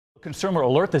Consumer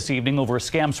alert this evening over a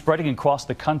scam spreading across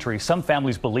the country. Some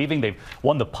families believing they've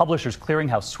won the Publishers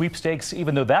Clearinghouse sweepstakes,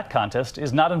 even though that contest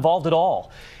is not involved at all.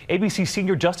 ABC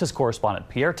senior justice correspondent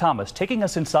Pierre Thomas taking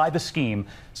us inside the scheme.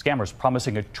 Scammers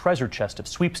promising a treasure chest of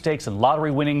sweepstakes and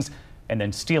lottery winnings, and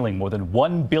then stealing more than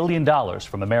 $1 billion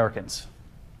from Americans.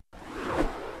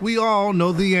 We all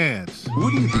know the ads.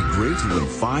 Wouldn't it be great to win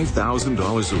 $5,000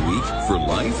 a week for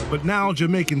life? But now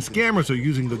Jamaican scammers are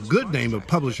using the good name of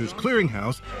Publishers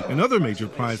Clearinghouse and other major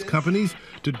prize companies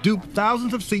to dupe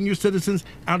thousands of senior citizens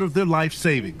out of their life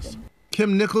savings.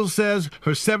 Kim Nichols says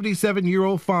her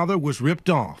 77-year-old father was ripped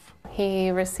off.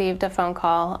 He received a phone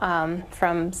call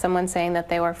from someone saying that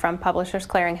they were from Publishers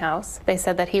Clearinghouse. They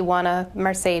said that he won a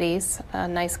Mercedes, a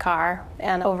nice car,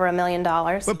 and over $1 million.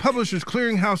 But Publishers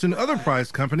Clearinghouse and other prize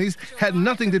companies had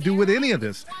nothing to do with any of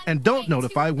this and don't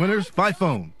notify winners by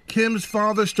phone. Kim's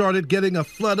father started getting a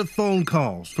flood of phone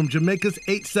calls from Jamaica's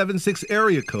 876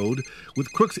 area code,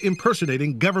 with crooks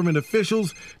impersonating government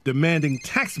officials demanding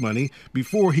tax money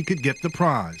before he could get the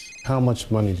prize. How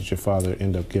much money did your father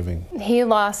end up giving? He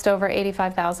lost over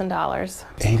 $85,000.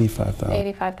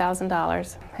 $85,000?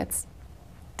 $85,000. It's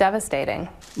devastating.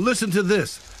 Listen to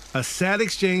this, a sad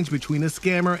exchange between a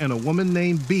scammer and a woman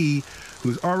named B,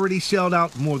 who's already shelled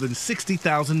out more than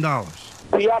 $60,000.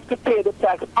 We have to pay the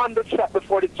tax on the check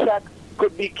before the check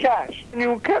could be cash.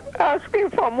 You kept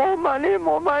asking for more money,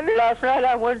 more money. Last night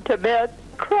I went to bed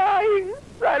crying.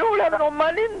 I don't have no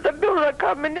money. The bills are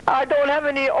coming. I don't have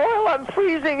any oil. I'm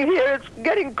freezing here. It's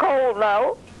getting cold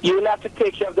now. You'll have to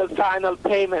take care of the final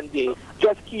payment, D.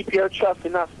 Just keep your trust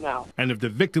in us now. And if the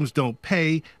victims don't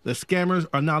pay, the scammers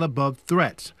are not above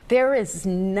threats. There is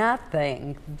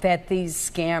nothing that these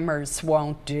scammers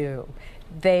won't do.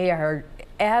 They are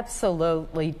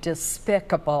absolutely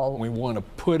despicable. We want to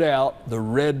put out the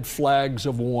red flags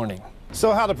of warning.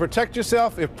 So how to protect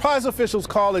yourself? If prize officials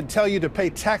call and tell you to pay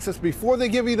taxes before they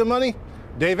give you the money,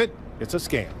 David, it's a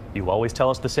scam. You always tell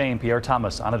us the same. Pierre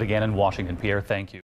Thomas on it again in Washington. Pierre, thank you.